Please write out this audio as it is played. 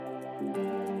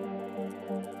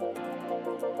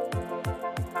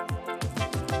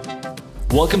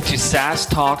Welcome to SaaS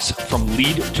Talks from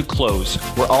Lead to Close,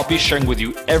 where I'll be sharing with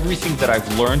you everything that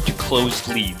I've learned to close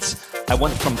leads. I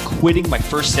went from quitting my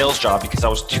first sales job because I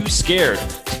was too scared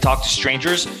to talk to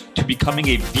strangers to becoming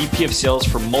a VP of sales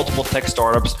for multiple tech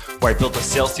startups where I built a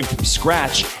sales team from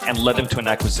scratch and led them to an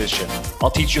acquisition.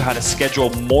 I'll teach you how to schedule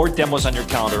more demos on your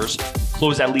calendars,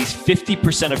 close at least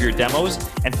 50% of your demos,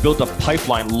 and build a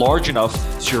pipeline large enough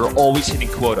so you're always hitting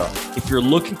quota. If you're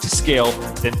looking to scale,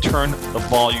 then turn the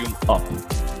volume up.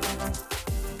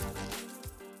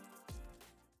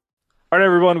 All right,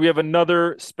 everyone, we have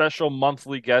another special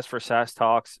monthly guest for SaaS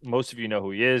Talks. Most of you know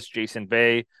who he is, Jason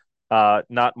Bay,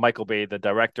 not Michael Bay, the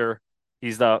director.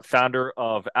 He's the founder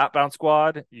of Outbound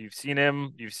Squad. You've seen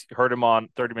him. You've heard him on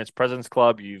 30 Minutes President's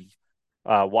Club. You've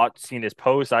seen his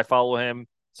posts. I follow him.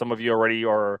 Some of you already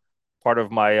are part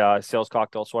of my Sales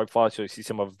Cocktail Swipe follow, so you see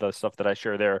some of the stuff that I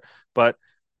share there. But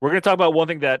we're going to talk about one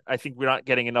thing that I think we're not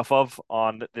getting enough of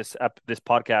on this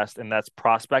podcast, and that's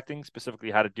prospecting, specifically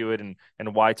how to do it and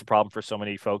why it's a problem for so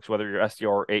many folks, whether you're SDR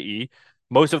or AE.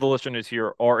 Most of the listeners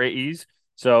here are AEs.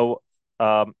 So,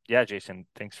 yeah, Jason,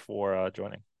 thanks for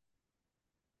joining.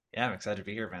 Yeah, I'm excited to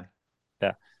be here, man.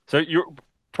 Yeah. So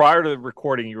prior to the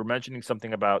recording, you were mentioning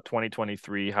something about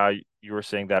 2023, how you were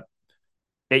saying that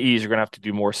AEs are going to have to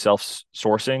do more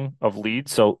self-sourcing of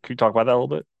leads. So can you talk about that a little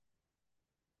bit?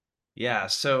 Yeah,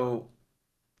 so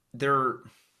there's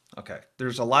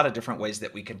a lot of different ways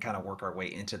that we can kind of work our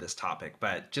way into this topic,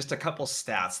 but just a couple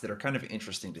stats that are kind of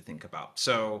interesting to think about.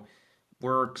 So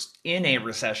we're in a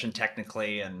recession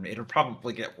technically, and it'll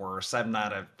probably get worse. I'm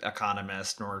not an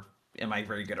economist, nor am I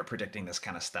very good at predicting this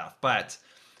kind of stuff, but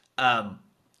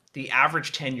the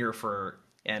average tenure for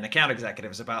an account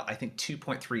executive is about, I think,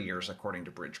 2.3 years, according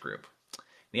to Bridge Group.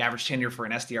 The average tenure for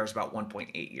an SDR is about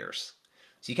 1.8 years.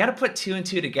 So you got to put two and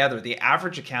two together. The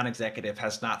average account executive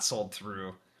has not sold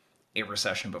through a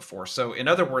recession before. So in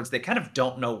other words, they kind of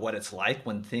don't know what it's like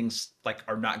when things like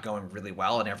are not going really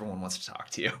well and everyone wants to talk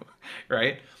to you,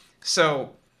 right?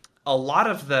 So a lot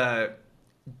of the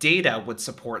data would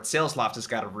support SalesLoft has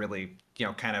got a really,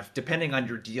 kind of depending on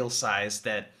your deal size,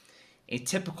 that a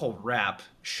typical rep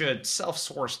should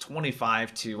self-source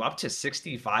 25 to up to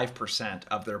 65%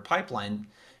 of their pipeline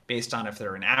based on if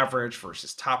they're an average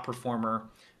versus top performer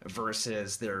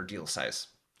versus their deal size.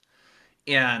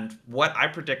 And what I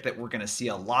predict that we're going to see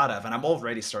a lot of, and I'm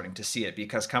already starting to see it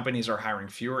because companies are hiring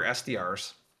fewer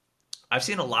SDRs. I've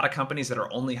seen a lot of companies that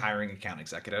are only hiring account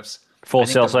executives. Full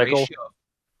sales cycle?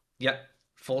 Yep,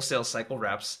 full sales cycle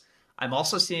reps. I'm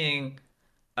also seeing,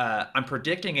 I'm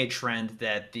predicting a trend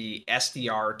that the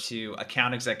SDR to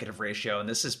account executive ratio, and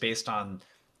this is based on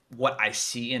what I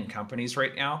see in companies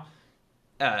right now,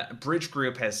 Bridge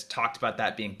Group has talked about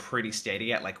that being pretty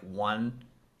steady at like one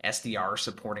SDR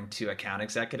supporting two account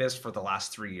executives for the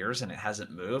last 3 years, and it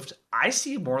hasn't moved. I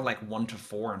see more like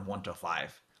 1-4 and 1-5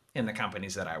 in the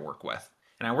companies that I work with.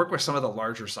 And I work with some of the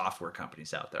larger software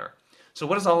companies out there. So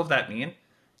what does all of that mean?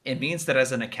 It means that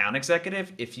as an account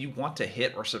executive, if you want to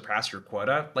hit or surpass your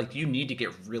quota, like you need to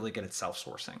get really good at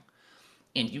self-sourcing.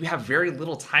 And you have very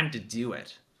little time to do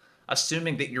it,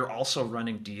 assuming that you're also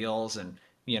running deals and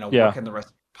working the rest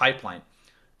of the pipeline.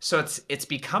 So it's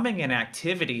becoming an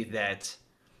activity that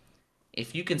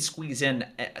if you can squeeze in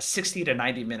 60 to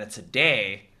 90 minutes a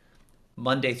day,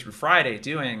 Monday through Friday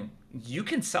doing, you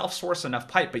can self-source enough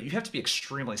pipe, but you have to be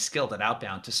extremely skilled at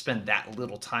outbound to spend that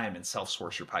little time and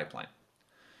self-source your pipeline.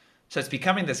 So it's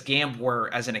becoming this game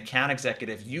where as an account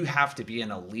executive, you have to be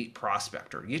an elite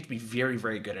prospector. You have to be very,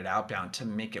 very good at outbound to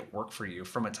make it work for you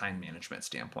from a time management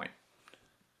standpoint.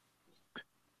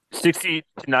 60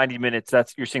 to 90 minutes,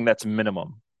 you're saying that's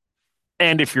minimum.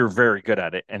 And if you're very good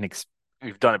at it and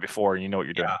you've done it before and you know what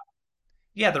you're doing.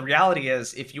 Yeah, the reality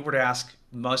is if you were to ask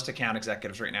most account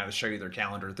executives right now to show you their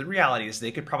calendar, the reality is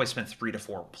they could probably spend 3 to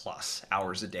 4 plus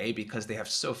hours a day because they have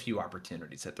so few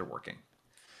opportunities that they're working.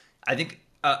 I think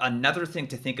another thing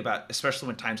to think about, especially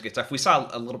when times get tough, we saw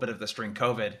a little bit of this during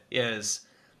COVID, is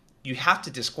you have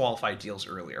to disqualify deals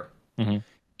earlier. Mm-hmm.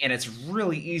 And it's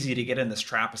really easy to get in this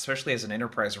trap, especially as an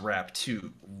enterprise rep,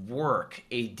 to work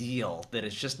a deal that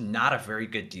is just not a very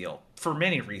good deal for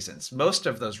many reasons. Most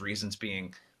of those reasons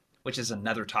being, which is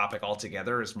another topic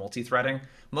altogether, is multi-threading.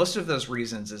 Most of those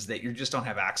reasons is that you just don't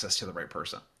have access to the right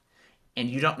person. And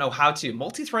you don't know how to.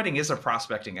 Multi-threading is a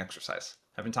prospecting exercise.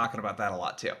 I've been talking about that a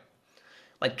lot too.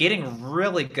 Like getting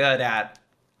really good at,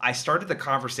 I started the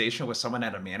conversation with someone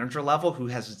at a manager level who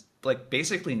has like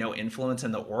basically no influence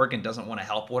in the org and doesn't want to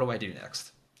help. What do I do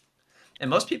next? And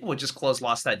most people would just close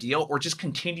lost that deal or just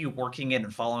continue working in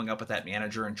and following up with that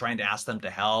manager and trying to ask them to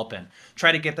help and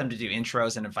try to get them to do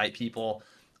intros and invite people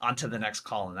onto the next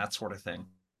call and that sort of thing.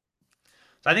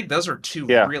 So I think those are two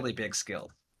Yeah. really big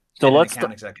skills So that an let's.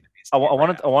 account executive needs I, to be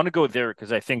right I at. want to go there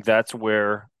because I think that's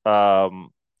where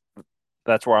I'm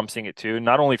seeing it too.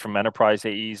 Not only from enterprise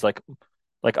AEs, like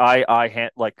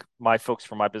my folks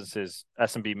for my business is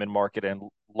SMB mid market and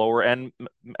lower end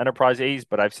enterprise AEs,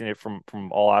 but I've seen it from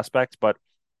all aspects. But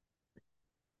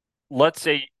let's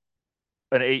say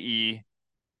an AE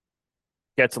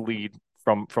gets a lead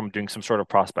from doing some sort of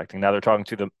prospecting. Now they're talking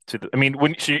to the. I mean,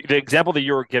 the example that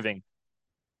you were giving,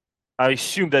 I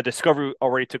assume that discovery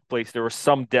already took place. There was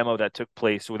some demo that took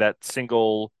place with that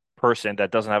single person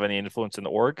that doesn't have any influence in the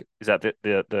org. Is that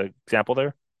the example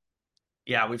there?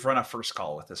 Yeah, we've run a first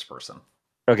call with this person.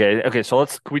 Okay, okay. So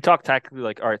can we talk tactically?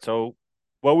 Like, all right. So,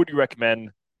 what would you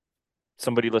recommend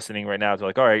somebody listening right now to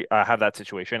like, all right, I have that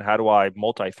situation. How do I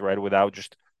multi-thread without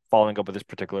just following up with this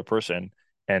particular person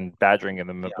and badgering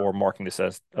them Yeah. or marking this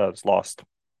as lost?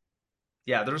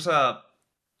 Yeah, there's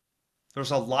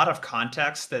a lot of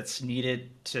context that's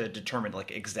needed to determine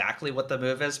like exactly what the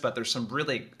move is, but there's some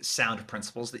really sound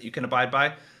principles that you can abide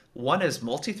by. One is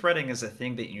multi-threading is a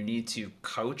thing that you need to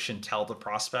coach and tell the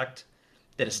prospect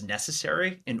that is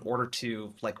necessary in order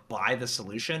to like buy the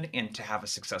solution and to have a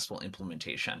successful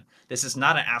implementation. This is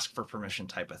not an ask for permission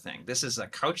type of thing. This is a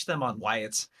coach them on why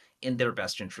it's in their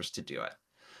best interest to do it.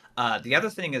 The other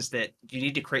thing is that you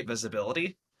need to create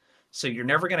visibility, so you're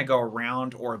never going to go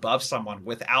around or above someone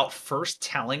without first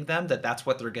telling them that that's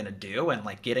what they're going to do and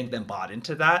like getting them bought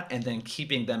into that and then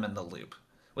keeping them in the loop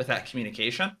with that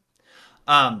communication.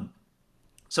 Um,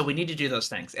 so we need to do those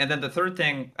things. And then the third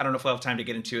thing, I don't know if we'll have time to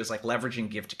get into, is like leveraging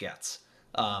gift gets.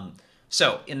 Um,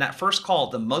 so in that first call,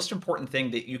 the most important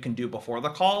thing that you can do before the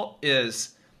call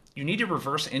is you need to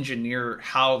reverse engineer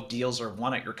how deals are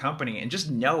won at your company and just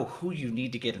know who you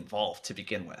need to get involved to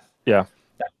begin with. Yeah,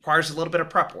 That requires a little bit of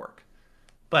prep work.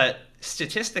 But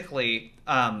statistically,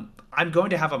 I'm going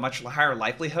to have a much higher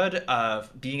likelihood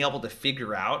of being able to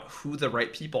figure out who the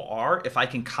right people are if I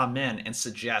can come in and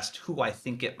suggest who I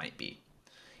think it might be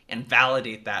and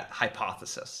validate that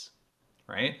hypothesis,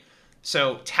 right?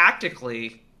 So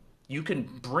tactically, you can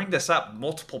bring this up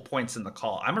multiple points in the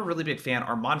call. I'm a really big fan.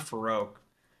 Armand Farrow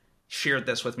shared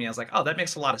this with me. I was like, oh, that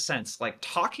makes a lot of sense. Like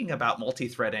talking about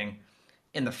multi-threading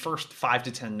in the first 5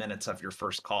 to 10 minutes of your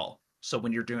first call. So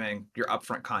when you're doing your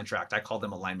upfront contract, I call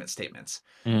them alignment statements.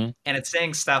 hmm And it's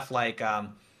saying stuff like,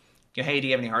 hey, do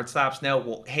you have any hard stops? No.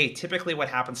 Well, hey, typically what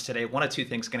happens today, one of two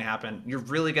things going to happen. You're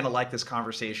really going to like this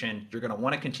conversation. You're going to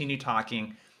want to continue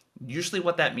talking. Usually,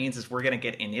 what that means is we're going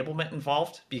to get enablement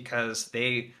involved because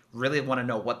they really want to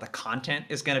know what the content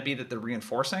is going to be that they're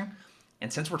reinforcing.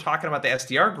 And since we're talking about the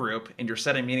SDR group and you're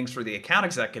setting meetings for the account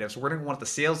executives, we're going to want the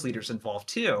sales leaders involved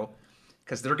too,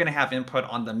 because they're going to have input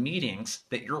on the meetings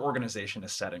that your organization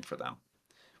is setting for them.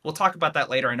 We'll talk about that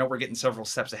later. I know we're getting several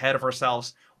steps ahead of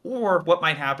ourselves. Or what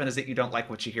might happen is that you don't like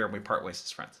what you hear and we part ways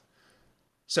as friends.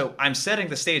 So I'm setting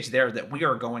the stage there that we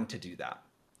are going to do that.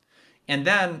 And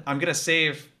then I'm going to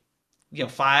save,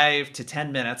 5 to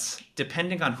 10 minutes,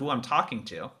 depending on who I'm talking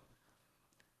to.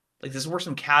 Like this is where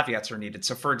some caveats are needed.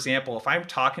 So for example, if I'm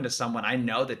talking to someone I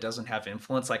know that doesn't have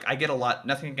influence, like I get a lot,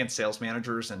 nothing against sales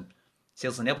managers and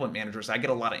sales enablement managers, I get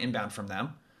a lot of inbound from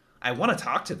them. I want to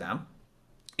talk to them.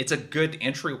 It's a good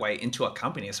entryway into a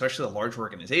company, especially a large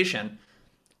organization,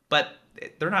 but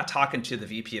they're not talking to the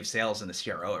VP of sales and the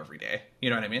CRO every day. You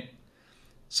know what I mean?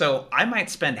 So I might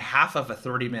spend half of a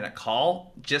 30-minute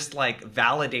call just like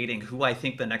validating who I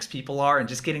think the next people are and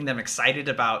just getting them excited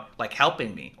about like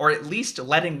helping me or at least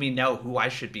letting me know who I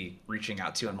should be reaching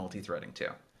out to and multi-threading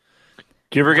to.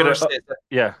 do you ever get a? Versus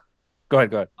Yeah, go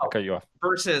ahead, go ahead. I oh, cut you off.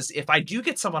 versus if I do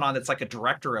get someone on that's like a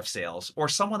director of sales or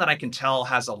someone that I can tell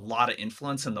has a lot of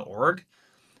influence in the org,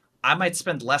 I might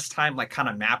spend less time like kind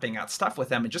of mapping out stuff with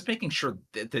them and just making sure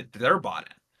that they're bought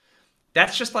in.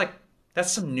 That's just like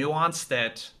that's some nuance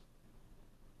that's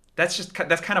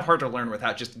kind of hard to learn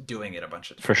without just doing it a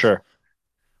bunch of For times. sure.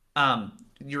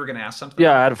 You were gonna ask something?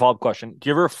 Yeah, I had a follow-up question. Do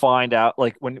you ever find out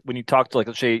like when you talk to like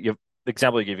let's say you have the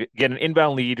example you give you get an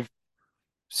inbound lead,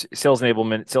 sales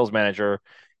enablement, sales manager,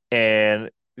 and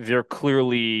they're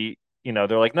clearly,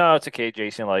 they're like, no, it's okay,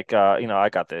 Jason. Like, I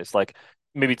got this. Like,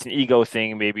 maybe it's an ego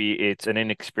thing, maybe it's an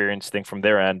inexperienced thing from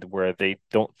their end where they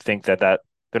don't think that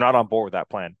they're not on board with that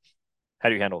plan. How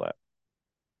do you handle that?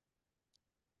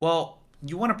 Well,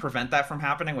 you want to prevent that from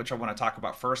happening, which I want to talk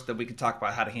about first. Then we can talk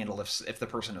about how to handle if the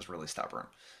person is really stubborn.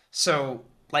 So,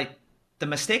 like the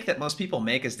mistake that most people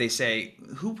make is they say,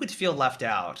 "Who would feel left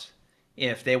out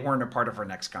if they weren't a part of our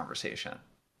next conversation?"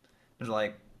 They're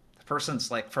like, the person's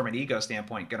like, from an ego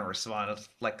standpoint, going to respond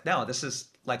like, no, this is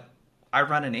like, I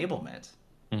run enablement.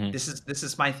 Hmm. This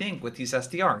is my thing with these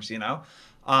SDRs, you know?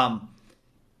 Um,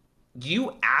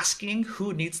 you asking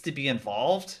who needs to be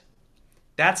involved,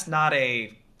 that's not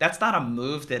a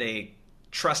move that a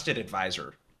trusted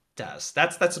advisor does.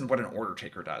 That's what an order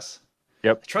taker does.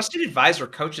 Yep. A trusted advisor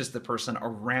coaches the person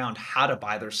around how to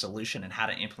buy their solution and how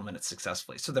to implement it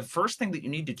successfully. So the first thing that you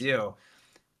need to do,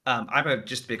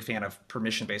 just a big fan of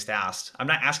permission-based ask. I'm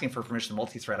not asking for permission to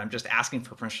multi-thread. I'm just asking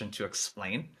for permission to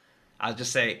explain. I'll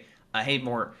just say, hey,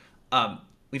 more.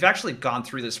 We've actually gone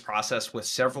through this process with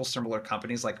several similar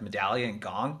companies like Medallia and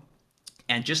Gong.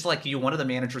 And just like you, one of the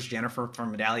managers, Jennifer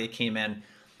from Medallia, came in.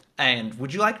 And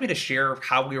would you like me to share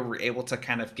how we were able to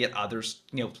kind of get others,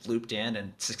 looped in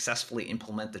and successfully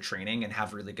implement the training and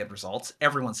have really good results?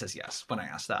 Everyone says yes when I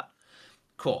ask that.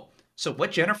 Cool. So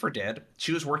what Jennifer did,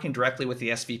 she was working directly with the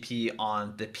SVP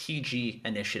on the PG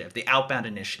initiative, the outbound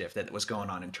initiative that was going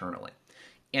on internally.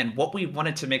 And what we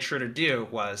wanted to make sure to do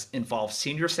was involve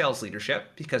senior sales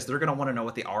leadership because they're going to want to know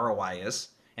what the ROI is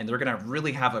and they're going to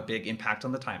really have a big impact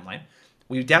on the timeline.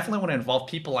 We definitely want to involve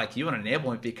people like you in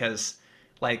enablement because,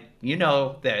 like,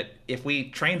 that if we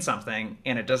train something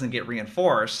and it doesn't get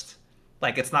reinforced,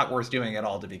 like it's not worth doing at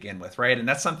all to begin with, right? And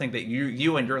that's something that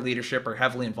you and your leadership are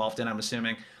heavily involved in, I'm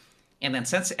assuming. And then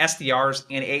since SDRs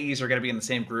and AEs are going to be in the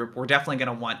same group, we're definitely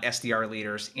going to want SDR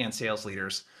leaders and sales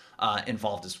leaders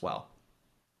involved as well.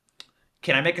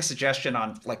 Can I make a suggestion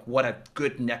on like what a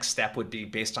good next step would be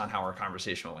based on how our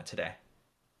conversation went today?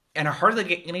 And I hardly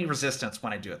get any resistance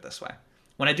when I do it this way.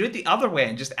 When I do it the other way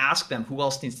and just ask them who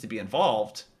else needs to be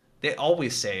involved, they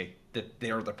always say that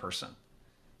they're the person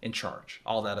in charge,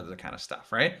 all that other kind of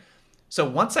stuff, right? So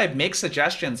once I make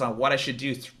suggestions on what I should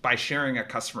do by sharing a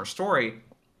customer story,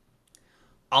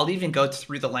 I'll even go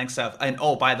through the lengths of, and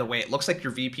oh, by the way, it looks like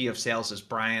your VP of sales is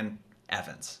Brian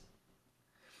Evans.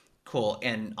 Cool.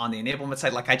 And on the enablement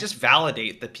side, like I just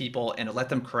validate the people and let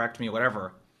them correct me,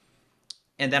 whatever.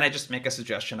 And then I just make a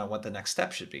suggestion on what the next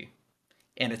step should be.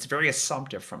 And it's very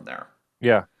assumptive from there.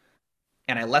 Yeah.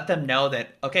 And I let them know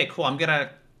that, okay, cool, I'm going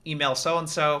to email so and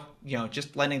so,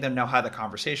 just letting them know how the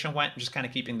conversation went, just kind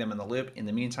of keeping them in the loop. In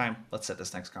the meantime, let's set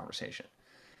this next conversation.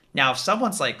 Now, if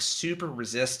someone's like super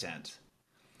resistant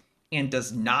and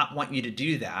does not want you to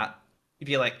do that, you'd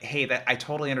be like, hey, that I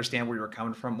totally understand where you're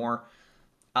coming from more.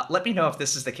 Let me know if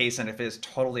this is the case and if it's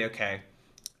totally okay.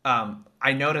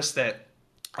 I noticed that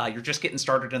you're just getting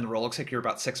started in the role. Looks like you're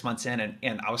about 6 months in.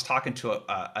 And I was talking to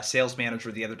a sales manager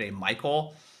the other day,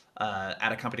 Michael,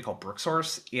 at a company called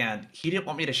Brooksource. And he didn't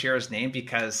want me to share his name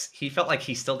because he felt like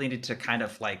he still needed to kind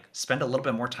of like spend a little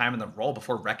bit more time in the role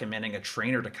before recommending a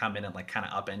trainer to come in and like kind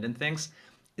of upend and things.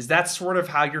 Is that sort of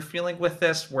how you're feeling with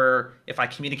this? Where if I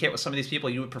communicate with some of these people,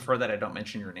 you would prefer that I don't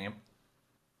mention your name?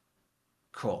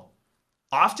 Cool.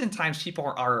 Oftentimes people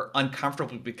are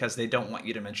uncomfortable because they don't want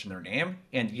you to mention their name.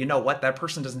 And you know what? That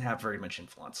person doesn't have very much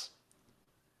influence.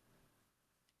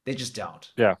 They just don't.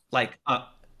 Yeah. Like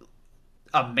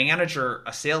a manager,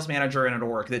 a sales manager in an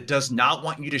org that does not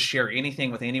want you to share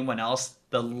anything with anyone else,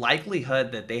 the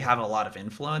likelihood that they have a lot of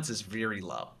influence is very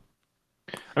low.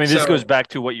 I mean, this goes So, back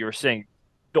to what you were saying.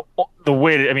 The the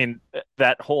way I mean,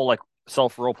 that whole like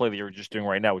self role play that you're just doing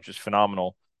right now, which is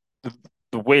phenomenal. The,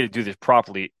 the way to do this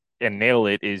properly and nail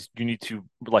it is you need to,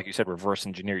 like you said, reverse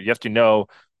engineer. You have to know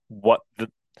what the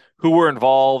who were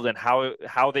involved and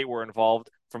how they were involved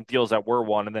from deals that were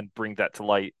won, and then bring that to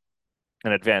light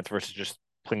in advance versus just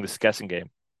playing this guessing game.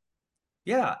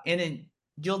 yeah.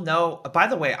 You'll know, by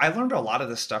the way, I learned a lot of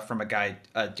this stuff from a guy,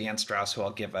 Dan Strauss, who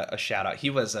I'll give a shout out. He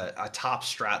was a top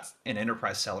strat and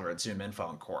enterprise seller at Zoom Info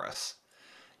and Chorus.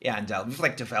 And we've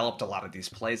like developed a lot of these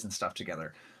plays and stuff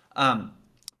together. Um,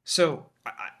 so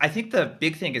I think the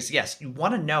big thing is yes, you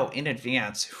want to know in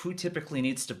advance who typically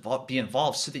needs to be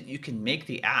involved so that you can make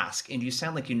the ask and you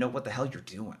sound like you know what the hell you're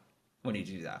doing when you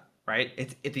do that,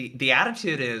 right? The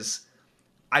attitude is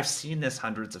I've seen this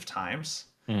hundreds of times.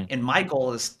 Mm. And my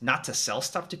goal is not to sell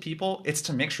stuff to people, it's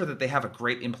to make sure that they have a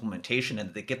great implementation and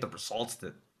that they get the results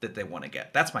that they want to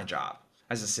get. That's my job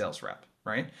as a sales rep,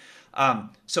 right?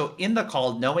 So in the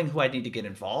call, knowing who I need to get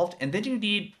involved, and then you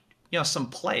need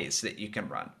some plays that you can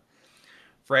run,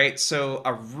 right? So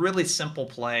a really simple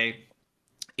play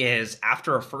is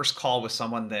after a first call with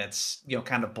someone that's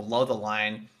kind of below the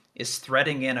line, is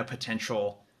threading in a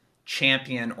potential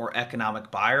champion or economic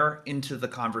buyer into the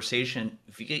conversation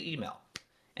via email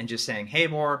and just saying, hey,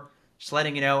 more, just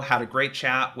letting you know, had a great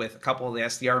chat with a couple of the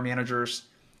SDR managers.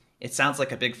 It sounds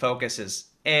like a big focus is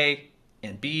A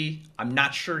and B. I'm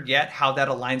not sure yet how that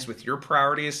aligns with your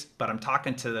priorities, but I'm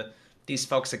talking to these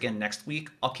folks again next week.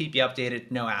 I'll keep you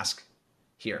updated. No ask.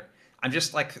 here. I'm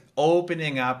just like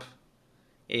opening up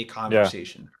a Yeah.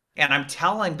 conversation. And I'm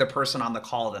telling the person on the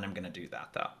call that I'm going to do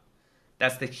that though.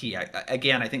 That's the key.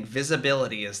 Again, I think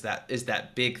visibility is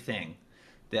that big thing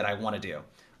that I want to do.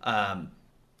 Um,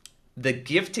 the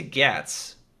give to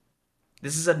gets.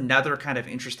 This is another kind of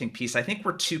interesting piece. I think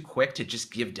we're too quick to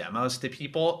just give demos to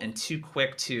people and too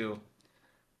quick to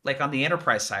like on the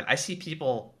enterprise side. I see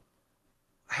people.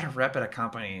 I had a rep at a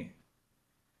company.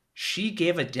 She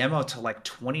gave a demo to like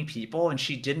 20 people and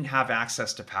she didn't have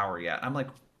access to power yet. I'm like,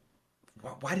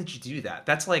 why did you do that?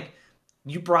 That's like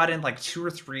you brought in like two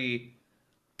or three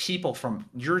people from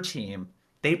your team.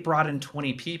 They brought in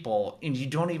 20 people and you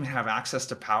don't even have access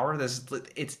to power. This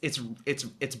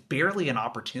it's barely an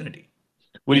opportunity.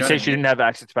 Would You you know what say I she mean? didn't have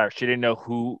access to power? She didn't know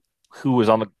who was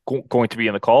on the going to be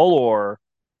in the call, or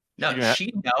she No, didn't have.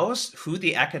 she knows who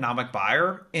the economic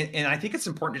buyer, and I think it's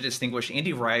important to distinguish.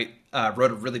 Andy Wright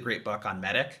wrote a really great book on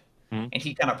Medic, Mhm. and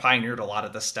he kind of pioneered a lot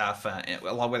of this stuff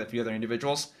along with a few other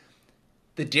individuals.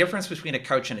 The difference between a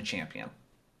coach and a champion.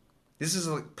 This is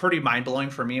pretty mind blowing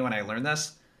for me when I learned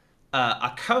this.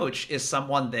 A coach is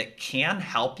someone that can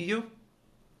help you,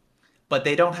 but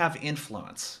they don't have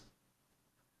influence.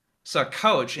 So, a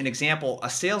coach, an example, a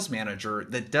sales manager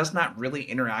that does not really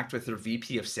interact with their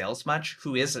VP of sales much,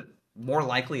 who is more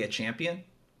likely a champion,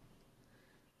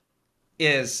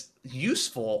 is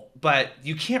useful, but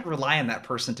you can't rely on that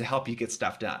person to help you get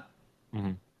stuff done,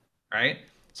 Mhm. right?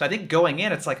 So I think going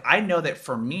in, it's like I know that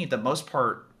for me, the most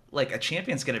part, like a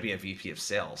champion's going to be a VP of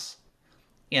sales,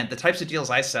 and the types of deals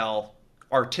I sell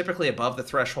are typically above the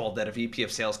threshold that a VP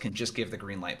of sales can just give the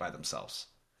green light by themselves.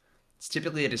 It's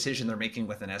typically a decision they're making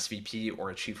with an SVP or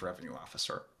a chief revenue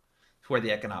officer, who are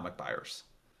the economic buyers.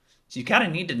 So you kind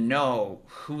of need to know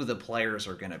who the players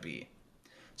are going to be.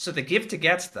 So the give to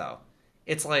gets though,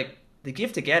 it's like the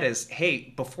give to get is,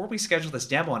 hey, before we schedule this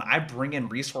demo and I bring in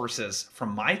resources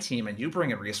from my team and you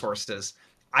bring in resources,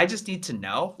 I just need to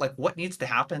know like what needs to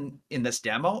happen in this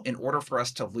demo in order for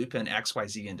us to loop in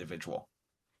XYZ individual.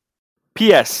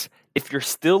 P.S. If you're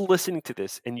still listening to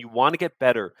this and you want to get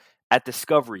better at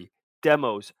discovery,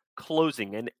 demos,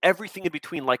 closing, and everything in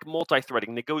between, like multi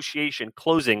threading, negotiation,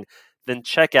 closing, then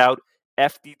check out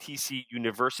FDTC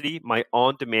University, my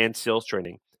on demand sales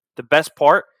training. The best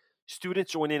part,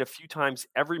 students join in a few times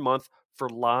every month for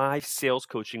live sales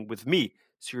coaching with me.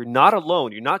 So you're not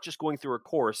alone. You're not just going through a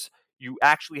course, you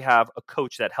actually have a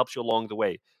coach that helps you along the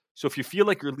way. So if you feel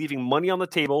like you're leaving money on the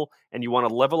table and you want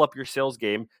to level up your sales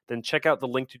game, then check out the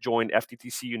link to join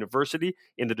FTTC University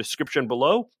in the description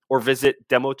below or visit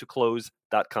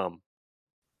demotoclose.com.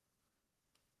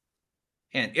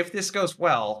 And if this goes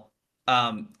well,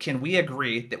 can we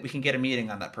agree that we can get a meeting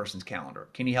on that person's calendar?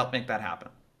 Can you help make that happen?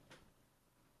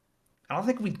 I don't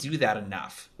think we do that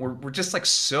enough. We're just like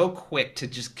so quick to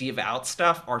just give out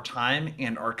stuff, our time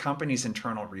and our company's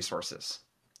internal resources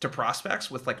to prospects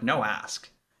with like no ask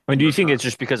I mean, in do you think return. it's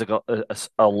just because of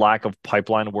a lack of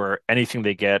pipeline where anything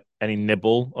they get, any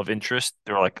nibble of interest,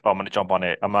 they're like, "Oh, I'm going to jump on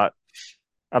it. I'm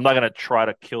not going to try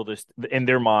to kill this in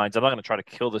their minds. I'm not going to try to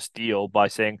kill this deal by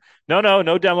saying, no, no,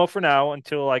 no demo for now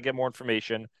until I get more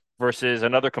information versus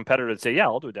another competitor that say, yeah,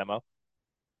 I'll do a demo.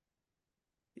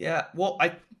 Yeah, well,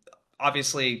 I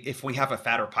obviously if we have a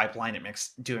fatter pipeline, it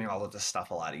makes doing all of this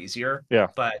stuff a lot easier. Yeah.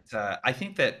 But I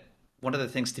think that one of the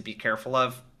things to be careful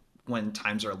of when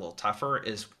times are a little tougher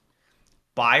is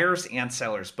buyers and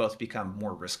sellers both become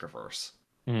more risk averse.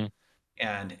 Hmm.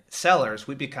 And sellers,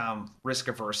 we become risk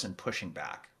averse and pushing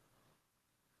back.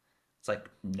 It's like,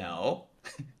 no,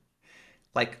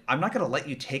 like I'm not going to let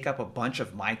you take up a bunch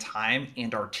of my time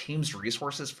and our team's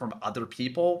resources from other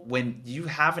people when you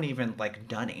haven't even like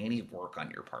done any work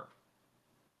on your part.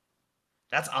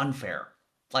 That's unfair.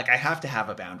 Like I have to have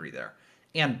a boundary there.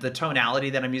 And the tonality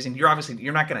that I'm using, you're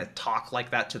not going to talk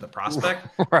like that to the prospect.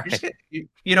 You're just Right. gonna,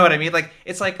 you know what I mean? Like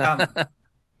it's like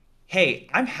hey,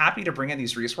 I'm happy to bring in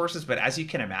these resources, but as you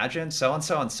can imagine, so and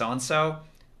so and so and so,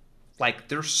 like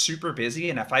they're super busy,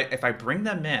 and if I bring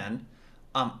them in,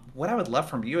 what I would love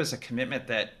from you is a commitment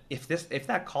that if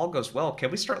that call goes well,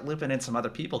 can we start looping in some other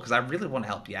people because I really want to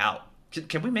help you out.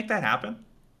 Can we make that happen?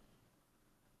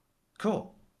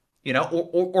 Cool. You know,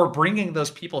 or bringing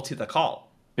those people to the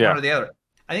call, one Yeah. or the other.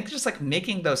 I think just like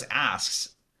making those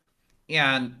asks,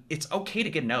 and it's okay to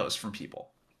get no's from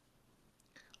people.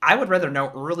 I would rather know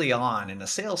early on in a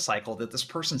sales cycle that this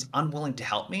person's unwilling to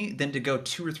help me than to go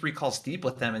two or three calls deep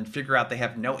with them and figure out they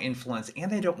have no influence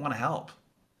and they don't want to help.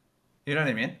 You know what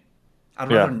I mean? I'd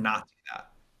Yeah. rather not do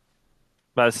that.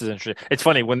 But this is interesting. It's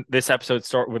funny when this episode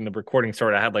when the recording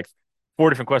started, I had like 4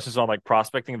 different questions on like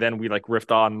prospecting. Then we like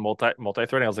riffed on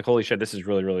multi-threading. I was like, holy shit, this is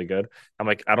really, really good. I'm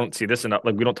like, I don't see this enough.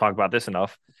 Like, we don't talk about this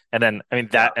enough. And then, I mean,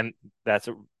 that's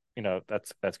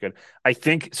good. I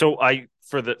think so.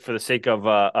 For the sake of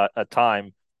a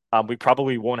time, we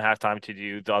probably won't have time to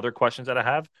do the other questions that I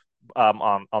have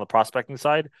on the prospecting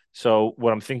side. So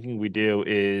what I'm thinking we do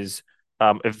is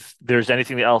if there's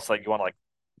anything else like you want to like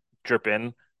drip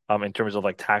in terms of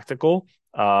like tactical,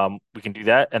 we can do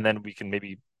that, and then we can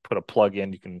maybe put a plug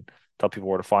in. You can tell people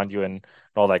where to find you and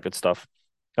all that good stuff.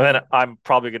 And then I'm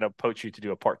probably going to poach you to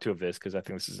do a part 2 of this because I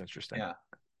think this is interesting. Yeah.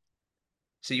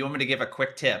 So you want me to give a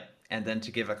quick tip and then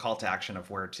to give a call to action of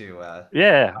where to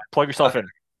plug yourself in.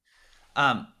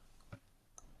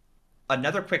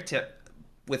 Another quick tip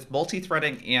with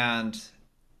multi-threading, and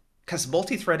because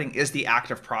multi-threading is the act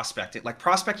of prospecting. Like,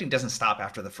 prospecting doesn't stop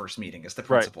after the first meeting is the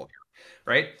principle here,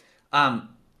 right?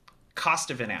 Cost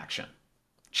of inaction.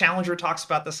 Challenger talks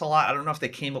about this a lot. I don't know if they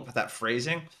came up with that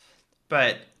phrasing,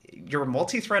 but your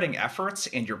multi-threading efforts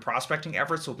and your prospecting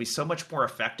efforts will be so much more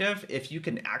effective if you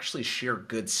can actually share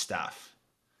good stuff.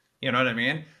 You know what I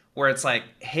mean? Where it's like,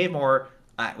 hey, Moore,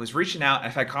 I was reaching out.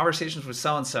 I've had conversations with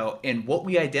so-and-so, and what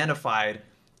we identified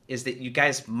is that you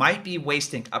guys might be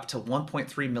wasting up to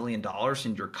 $1.3 million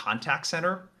in your contact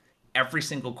center every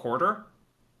single quarter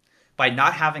by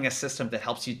not having a system that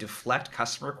helps you deflect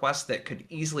customer requests that could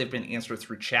easily have been answered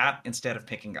through chat instead of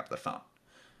picking up the phone.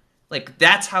 Like,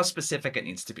 that's how specific it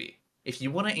needs to be. If you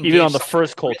want to engage, even on the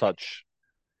first cold touch.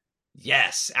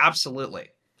 Yes, absolutely.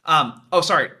 On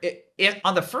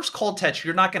the first cold touch,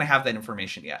 you're not going to have that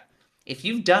information yet. If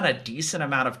you've done a decent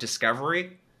amount of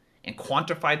discovery and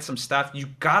quantified some stuff, you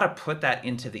got to put that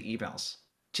into the emails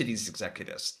to these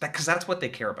executives, because that's what they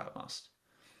care about most.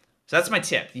 So that's my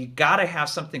tip. You got to have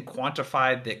something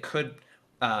quantified that could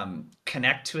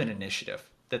connect to an initiative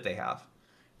that they have.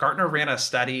 Gartner ran a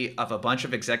study of a bunch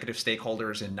of executive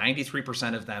stakeholders, and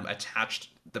 93% of them attached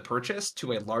the purchase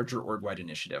to a larger org-wide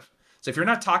initiative. So if you're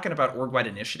not talking about org-wide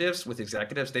initiatives with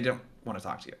executives, they don't want to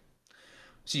talk to you.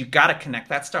 So you got to connect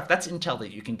that stuff. That's intel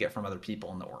that you can get from other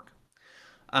people in the org.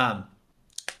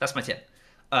 That's my tip.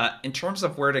 In terms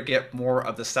of where to get more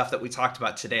of the stuff that we talked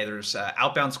about today, there's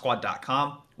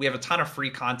outboundsquad.com. We have a ton of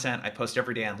free content. I post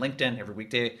every day on LinkedIn, every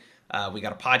weekday. We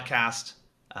got a podcast,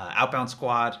 Outbound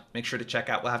Squad. Make sure to check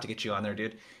out. We'll have to get you on there,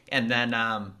 dude. And then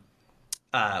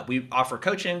we offer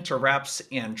coaching to reps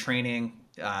and training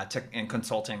and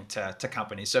consulting to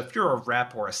companies. So if you're a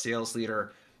rep or a sales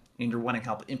leader and you're wanting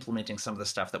help implementing some of the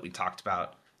stuff that we talked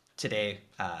about today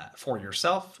for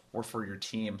yourself or for your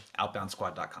team,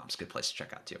 outboundsquad.com is a good place to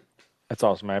check out too. That's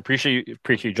awesome, man. I appreciate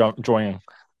you joining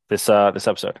this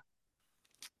episode.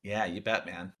 Yeah, you bet,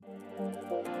 man.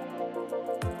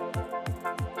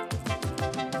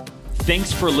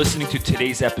 Thanks for listening to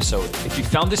today's episode. If you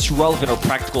found this relevant or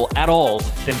practical at all,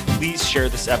 then please share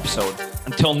this episode.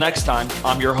 Until next time,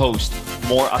 I'm your host,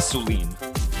 Moore Asulin.